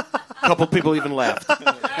 A couple people even laughed.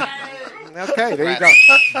 Okay, there you go.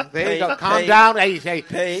 There you go. Calm Pete, down. Hey,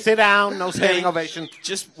 Pete, sit down. No standing Pete, ovation.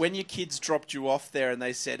 Just when your kids dropped you off there and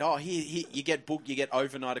they said, "Oh, here you get booked, you get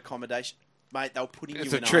overnight accommodation." Mate, they were putting It's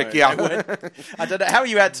you a in trick, home. yeah. They weren't- I don't know. How are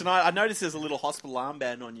you out tonight? I noticed there's a little hospital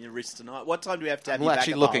armband on your wrist tonight. What time do we have to have I'm you back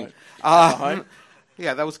actually at looking. home? At the home?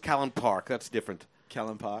 Yeah, that was Callan Park. That's different.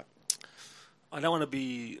 Callan Park. I don't want to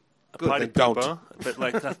be a Good, party then don't. pooper,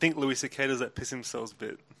 but I think Louis C.K. does that piss himself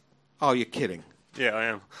bit. Oh, you're kidding. Yeah, I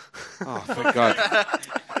am. Oh, thank God.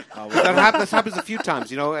 That happens a few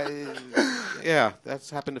times, yeah, that's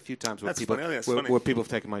happened a few times where That's people funny. I think that's where, funny. where people have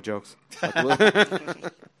taken my jokes.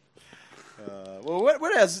 Well,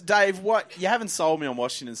 what else, Dave? What you haven't sold me on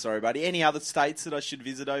Washington, sorry, buddy. Any other states that I should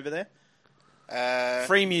visit over there?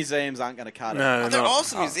 Free museums aren't going to cut it. No, They're no.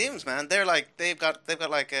 awesome museums, man. They're like they've got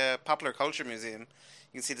like a popular culture museum.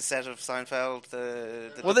 You can see the set of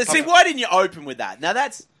Seinfeld. Well, see, why didn't you open with that? Now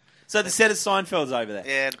that's so the set of Seinfeld's over there.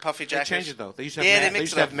 Yeah, the puffy They jacket. change it though. They used to have Yeah, mash. they They mix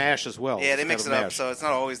used it to have up. mash as well. Yeah, they instead mix of it up, mash. so it's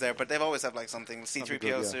not always there. But they've always have like something. Something C-3PO good,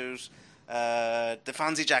 yeah. suit. The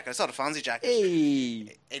Fonzie jacket. I saw the Fonzie jacket.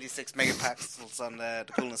 Hey, 86 megapixels on the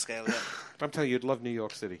coolness scale. Yeah. I'm telling you, you'd love New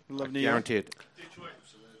York City. Love I New York. guarantee it.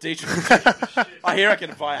 Detroit. I hear I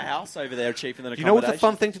can buy a house over there cheaper than You know what's a accommodation.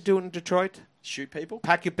 fun thing to do in Detroit? Shoot people?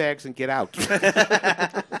 Pack your bags and get out.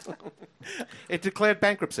 It declared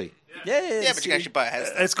bankruptcy. Yeah, Yeah, but you can actually buy a house.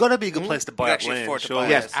 It's got to be a good place to You buy can up actually land. afford to Sure. buy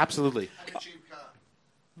Yes, Yes. absolutely. Get a cheap car.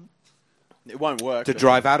 It won't work. To but-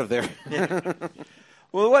 drive out of there.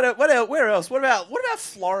 Well, where else? What about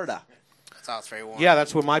Florida? So it's very warm. Yeah,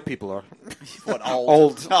 that's where my people are. What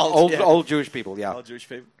old yeah. Old Jewish people. Yeah, Old Jewish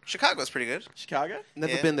people? Chicago's pretty good. Chicago?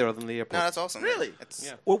 never Yeah. been there other than the airport. No, that's awesome. Really? It's,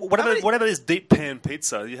 Yeah. Well, what about this deep pan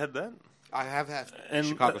pizza? You had that? I have had And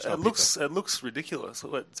Chicago it style looks ridiculous.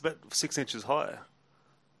 It's about 6 inches high.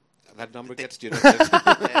 pizza. That number gets to you. doesn't it?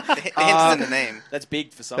 the hint is in the name. That's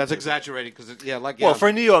big for some That's people. exaggerating because Well, for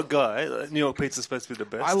a New York guy, New York pizza's supposed to be the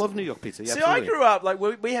best. I love New York pizza. Yeah, See, absolutely. I grew up, like,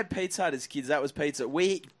 we had Pizza Hut as kids. That was pizza.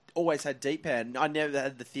 We always had deep pan. I never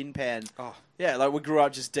had the thin pan. Oh. Yeah, like, we grew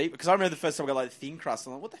up just deep. Because I remember the first time I got, like, thin crust.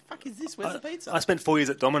 I'm like, what the fuck is this? Where's the pizza? I spent 4 years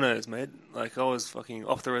at Domino's, mate. Like, I was fucking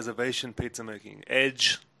off the reservation pizza making.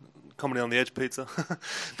 Edge, comedy on the edge pizza.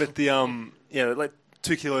 But like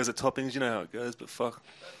 2 kilos of toppings, you know how it goes, but fuck.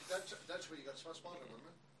 That's where you got spot spotted, wasn't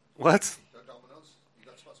it? What? The Domino's. You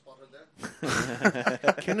got spot spotted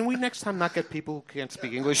there. Can we next time not get people who can't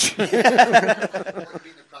speak English? Would have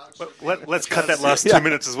been the crowd. Let's cut that last 2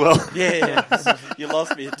 minutes as well. yeah. You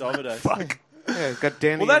lost me at Domino's. Fuck. Yeah, got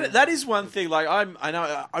Danny. Well, that is one thing. Like,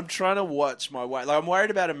 I'm trying to watch my weight. Like, I'm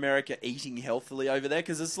worried about America eating healthily over there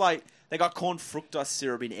because it's like they got corn fructose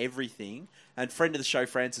syrup in everything. And friend of the show,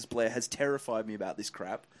 Francis Blair, has terrified me about this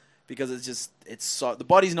crap because the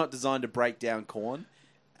body's not designed to break down corn,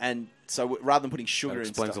 and so rather than putting sugar That in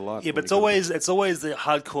explains stuff, a lot. Yeah, but it's always the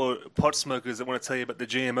hardcore pot smokers that want to tell you about the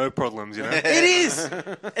GMO problems, you know? it is.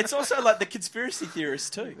 It's also like the conspiracy theorists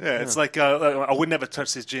too. Yeah, it's like I would never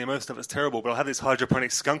touch this GMO stuff. It's terrible, but I'll have this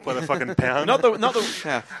hydroponic skunk by the fucking pound. Not the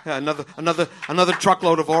another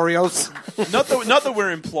truckload of Oreos. not that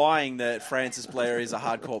we're implying that Francis Blair is a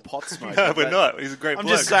hardcore pot smoker. No, we're but not. He's a great I'm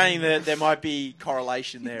bloke. just saying that there might be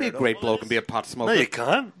correlation there. Be a at all. great bloke and be a pot smoker. No, you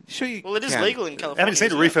can't. Sure you Well, it is can. legal in I California. haven't seen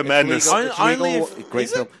isn't Reefer it? Madness. legal. It's Only legal. if- Great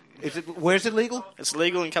is it? film. Is it? Where's it legal? It's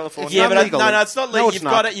legal in California. Yeah, not but legal. no, it's not No, legal. it's You've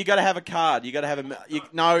not. got it. You got to have a card. You got to have a.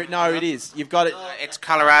 No, it is. You've got it. It's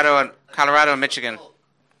Colorado and Michigan.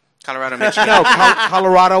 Colorado and Michigan. No,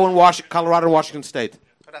 Colorado and Washington State.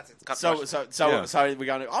 But that's it. It's got So Washington. we're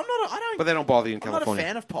going to. I don't. But they don't bother you in I'm not a California.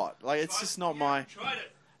 fan of pot. Like, it's just not my.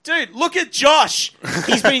 Dude, look at Josh.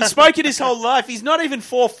 He's been smoking his whole life. He's not even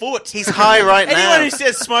 4 foot. He's high right Anyone now. who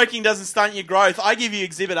says smoking doesn't stunt your growth, I give you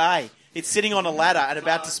Exhibit A. It's sitting on a ladder and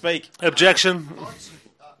about to speak. Objection.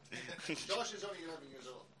 Josh is only 11 years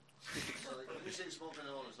old. So like, we see him smoking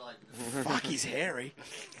all his life. Fuck, he's hairy.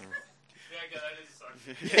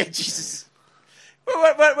 Yeah, Jesus.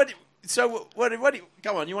 What,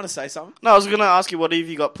 come on, you want to say something? No, I was going to ask you, what have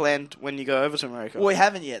you got planned when you go over to America? Well, we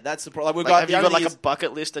haven't yet. That's the problem. We've Like, have the you got only like thing a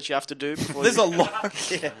bucket list that you have to do before There's you... a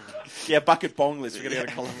lot. Yeah, bucket bong list. We're going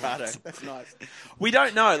to go to Colorado. That's nice. We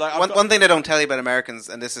don't know. Like One thing they don't tell you about Americans,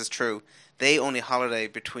 and this is true, they only holiday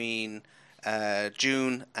between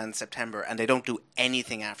June and September, and they don't do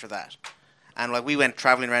anything after that. And like we went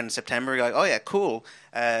traveling around in September, you're like, oh yeah, cool,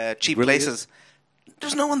 cheap really places.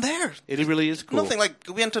 There's no one there. It really is cool. Nothing. Like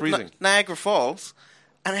we went to Freezing. Niagara Falls,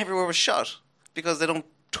 and everywhere was shut because they don't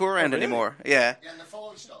tour around really? anymore. Yeah, Yeah, and the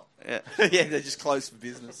fall stop. yeah. yeah, they're just closed for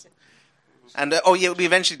business. And we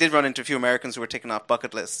eventually did run into a few Americans who were ticking off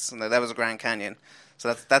bucket lists, and that was a Grand Canyon.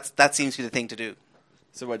 So that seems to be the thing to do.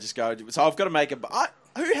 So I just go. So I've got to make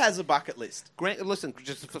who has a bucket list? Grant, listen,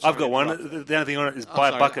 just I've got one. The only thing on it is buy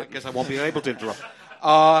a Sorry, bucket. I guess I won't be able to interrupt.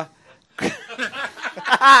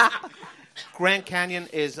 Grand Canyon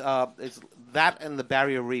is that and the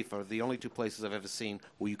Barrier Reef are the only two places I've ever seen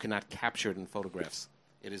where you cannot capture it in photographs.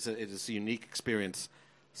 It is a unique experience.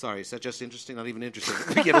 Sorry, is that just interesting? Not even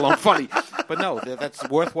interesting. Get along funny. But no, that's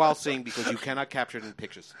worthwhile seeing because you cannot capture it in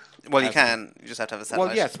pictures. Well, you As- can. You just have to have a satellite.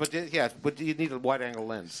 Well, yes, but you need a wide-angle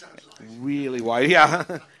lens. Really wide, yeah.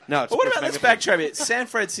 No, it's But what it's about this magnificent. backtrack a bit? San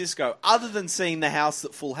Francisco. Other than seeing the house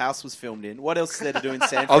that Full House was filmed in, what else is there to do in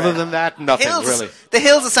San Fran? Other than that, nothing Hills. really. The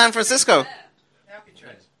hills of San Francisco.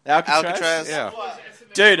 Alcatraz. Alcatraz. Yeah.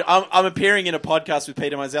 Dude, I'm appearing in a podcast with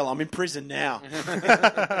Peter Mizell. I'm in prison now.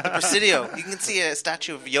 The Presidio. You can see a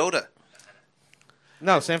statue of Yoda.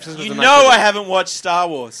 No, San Francisco's You a know nice I city. haven't watched Star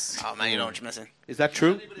Wars. Oh man, you know what you're missing. Is that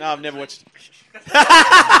true? No, I've never watched.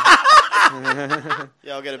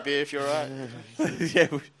 Yeah, I'll get a beer if you're all right. Yeah,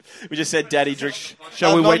 we just said Daddy drinks.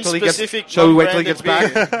 Shall we wait till he gets? Non-specific, Shall we wait till he gets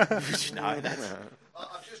non-branded back? No, that's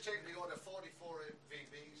I've just taken the order 44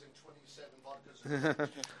 VBs and 27 vodkas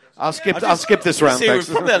I'll skip this round. See, we've Thanks.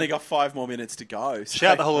 probably only got 5 more minutes to go. So,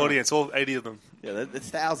 Shout out the whole audience, all 80 of them. yeah, there's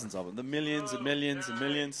thousands of them. The millions and millions and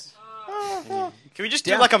millions. Can we just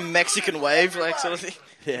do Yeah. like a Mexican wave, like sort of thing?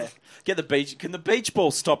 Yeah. Get the beach. Can the beach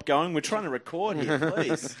ball stop going? We're trying to record here,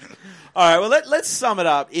 please. All right. Well, let's sum it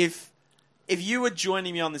up. If you were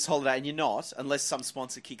joining me on this holiday, and you're not, unless some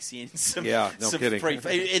sponsor kicks in some, Yeah, no some kidding. free.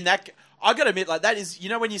 In that, I got to admit, like that is, you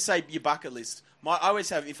know, when you say your bucket list. I always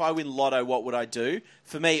have, if I win lotto, what would I do?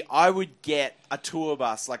 For me, I would get a tour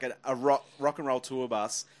bus, like a rock and roll tour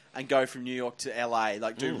bus, and go from New York to LA,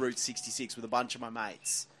 like do Route 66 with a bunch of my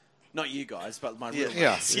mates. Not you guys, but my real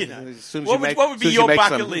Yeah. mates. You know. As soon as What you make- would be as soon as you your make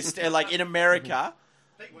bucket some. list, like in America?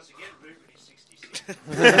 I think once again, Route 66.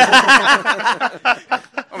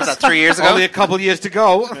 What was that, 3 years ago? Only a couple years to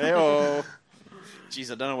go. Hey-oh. Jeez,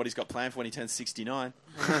 I don't know what he's got planned for when he turns 69.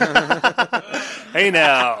 Hey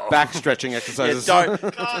now. Back stretching Yeah, exercises. don't.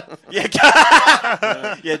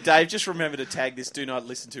 Yeah, yeah, Dave, just remember to tag this. Do not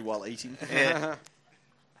listen to while eating. Yeah.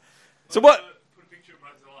 So what? Put a picture of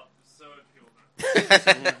myself up so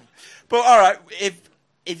people But all right, if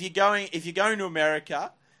you're going to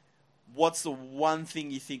America, what's the one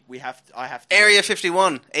thing you think I have to? Area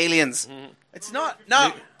 51, aliens. It's not.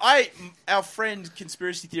 No, our friend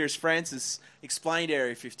conspiracy theorist Francis explained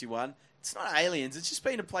Area 51. It's not aliens. It's just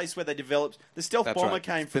been a place where they developed the stealth That's bomber right.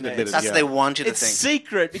 came It's from been there. admitted, That's yeah. what they want you to It's think.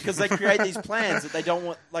 secret because they create these plans that they don't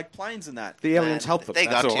want, like planes and that. The aliens help them. They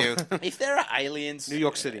that's got all. you. If there are aliens, New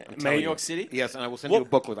York City. I'm New telling York you. City. Yes, and I will send What- you a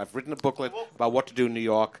booklet. I've written a booklet about what to do in New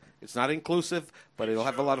York. It's not inclusive, but it'll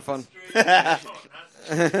have a lot of fun. Get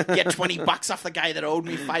 $20 off the guy that owed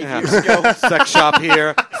me 5 years ago. Sex shop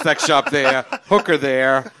here, sex shop there, hooker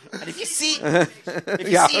there. And if you see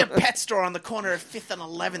Yeah. see a pet store on the corner of 5th and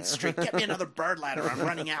 11th Street, get me another bird ladder. I'm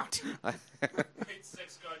running out.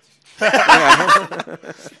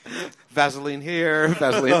 Vaseline here,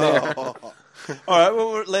 Vaseline there. All right,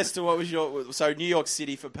 well, Lester, what was your New York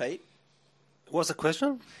City for Pete? What's the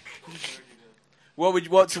question? What's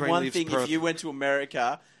the Train one leaves thing Perth. if you went to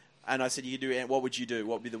America and I said you could do it? What would you do?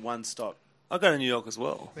 What would be the one stop? I'll go to New York as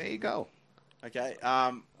well. There you go. Okay.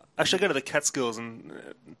 Actually, I go to the Catskills and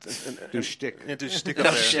Do shtick. yeah, do stick up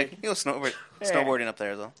No, there. shit. You know, snowboarding up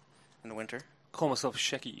there, though, in the winter. Call myself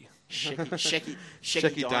Shecky.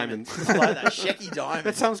 Shecky Diamond. I like that. Shecky Diamond.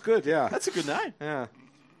 That sounds good, yeah. That's a good name. Yeah.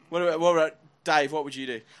 What about Dave? What would you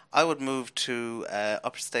do? I would move to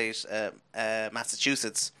upstate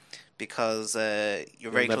Massachusetts because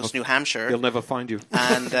you're very never close to New Hampshire. They'll never find you.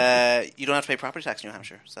 And you don't have to pay property tax in New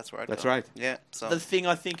Hampshire. So that's where I'd That's go. right. Yeah. So The thing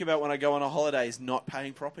I think about when I go on a holiday is not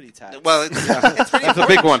paying property tax. well, it's pretty That's a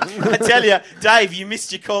big one. I tell you, Dave, you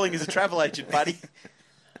missed your calling as a travel agent, buddy.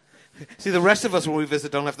 See, the rest of us when we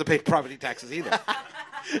visit don't have to pay property taxes either.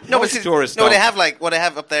 No, Most but see, tourists no, don't. what they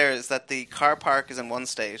have up there is that the car park is in one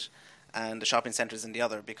state and the shopping centre is in the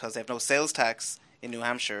other because they have no sales tax in New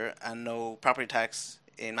Hampshire and no property tax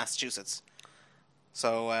in Massachusetts.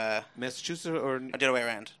 So Massachusetts or... the other way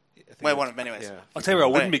around. I think Well, it's- one of them anyways. Yeah. I'll tell you where I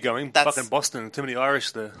wouldn't be going. That's- Fucking Boston. Too many Irish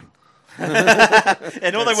there.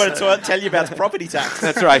 And all they want to tell you about is property tax.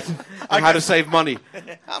 That's right. And how to save money.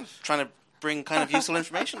 I'm trying to bring kind of useful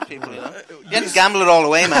information to people, you know. You didn't gamble it all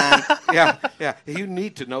away, man. Yeah, yeah. You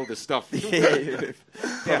need to know this stuff. Have you had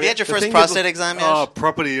your The first thing prostate exam yet? Oh,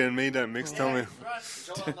 property and me don't mix, tell me. It's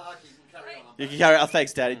all right, Mark. You can carry on. You can carry. Oh,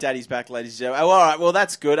 thanks, Daddy. Daddy's back, ladies and gentlemen. Oh, all right. Well,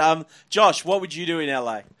 that's good. Josh, what would you do in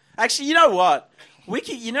LA? Actually, you know what?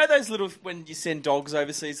 You know those little when you send dogs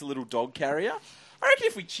overseas, the little dog carrier. I reckon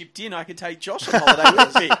if we chipped in, I could take Josh on holiday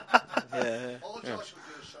with me. Yeah. All Josh would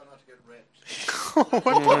do is try not to get raped.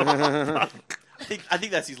 I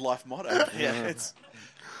think that's his life motto. Yeah. It's.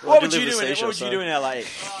 Well, What would you deliver do? Seychelles, What would you so. do in LA?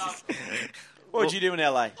 What would you do in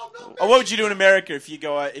LA? Or what would you do in America if you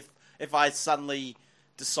go? If I suddenly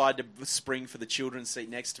decide to spring for the children's seat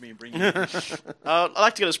next to me and bring you? I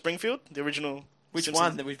like to go to Springfield, the original. Which Simpsons-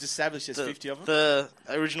 one that we've established? There's 50 of them. The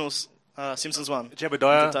original Simpsons one.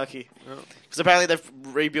 Jebediah. Kentucky. Because apparently they've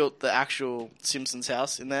rebuilt the actual Simpsons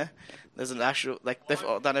house in there. There's an actual, like, they've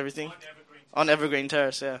done everything. On Evergreen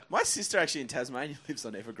Terrace, yeah. My sister actually in Tasmania lives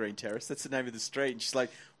on Evergreen Terrace. That's the name of the street. And she's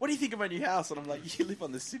like, "What do you think of my new house?" And I'm like, "You live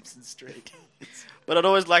on the Simpsons Street." But I'd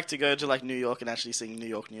always like to go to, like, New York and actually sing New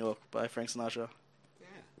York, New York by Frank Sinatra.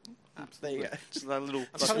 There you go. Just that little...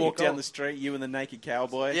 Just walk down the street, you and the naked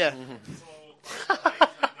cowboy. Yeah.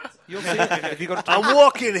 You'll see him. If you go to I'm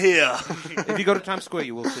walking here. if you go to Times Square,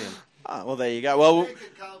 you will see him. Ah, well, there you go. Well, Naked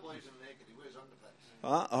cowboys and naked. He wears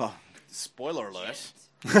underpants. spoiler alert.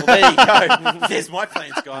 Well, there you go. There's my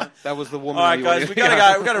plans, guy. That was the woman. All right, you guys, were- we gotta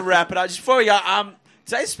go. We gotta wrap it up. Just before we go,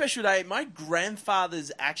 today's a special day. My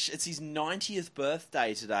grandfather's it's his 90th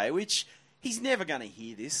birthday today, which He's never going to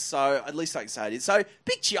hear this, so at least I can say it is. So,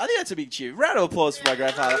 big cheer. I think that's a big cheer. Round of applause for my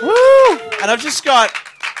grandfather. Woo! And I've just got...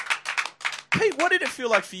 Pete, what did it feel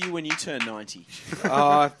like for you when you turned 90?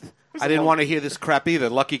 I didn't want to hear this crap either.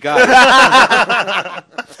 Lucky guy.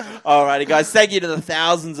 Alrighty, guys. Thank you to the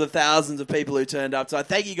thousands of people who turned up. So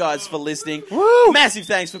thank you guys for listening. Woo! Massive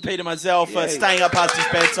thanks for Peter and myself for staying up past his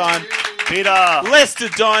bedtime. Peter! Lester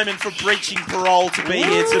Diamond for breaching parole to be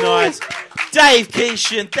here tonight. Dave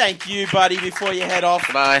Keeshan, thank you, buddy, before you head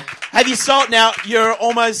off. Bye. Have you sold... Now, you're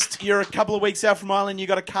a couple of weeks out from Ireland. You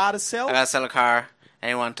got a car to sell? I gotta sell a car.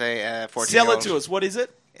 Anyone want a 14-year-old? Sell it to us. What is it?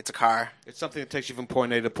 It's a car. It's something that takes you from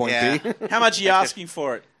point A to point Yeah. B. How much are you asking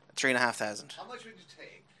for it? 3,500. How much would you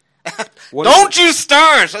take? Don't you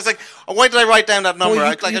start! I was like, why did I write down that number? Well,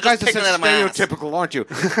 I you just guys are picked such it out of my ass. stereotypical, aren't you?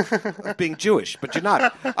 Of being Jewish, but you're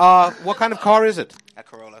not. What kind of car is it? A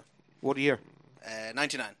Corolla. What year?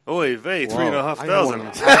 99. Oi, V, Whoa, I know one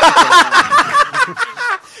of 3,500. them.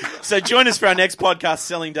 So join us for our next podcast,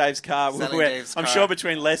 Selling Dave's Car. Selling where Dave's I'm car. sure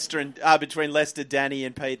between Lester, Danny,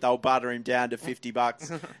 and Pete, they'll butter him down to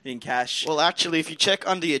 $50 in cash. Well, actually, if you check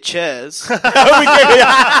under your chairs,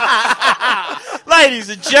 Ladies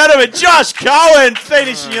and gentlemen, Josh Cohen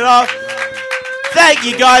finishing it off. Thank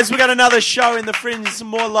you, guys. We've got another show in the Fringe. Some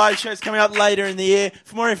more live shows coming up later in the year.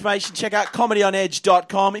 For more information, check out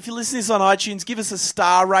comedyonedge.com. If you listen to this on iTunes, give us a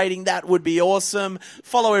star rating. That would be awesome.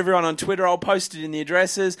 Follow everyone on Twitter. I'll post it in the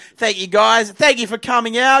addresses. Thank you, guys. Thank you for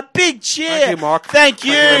coming out. Big cheer. Thank you, Mark. Thank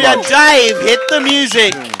you. Thank you very And much. Dave, hit the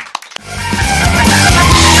music.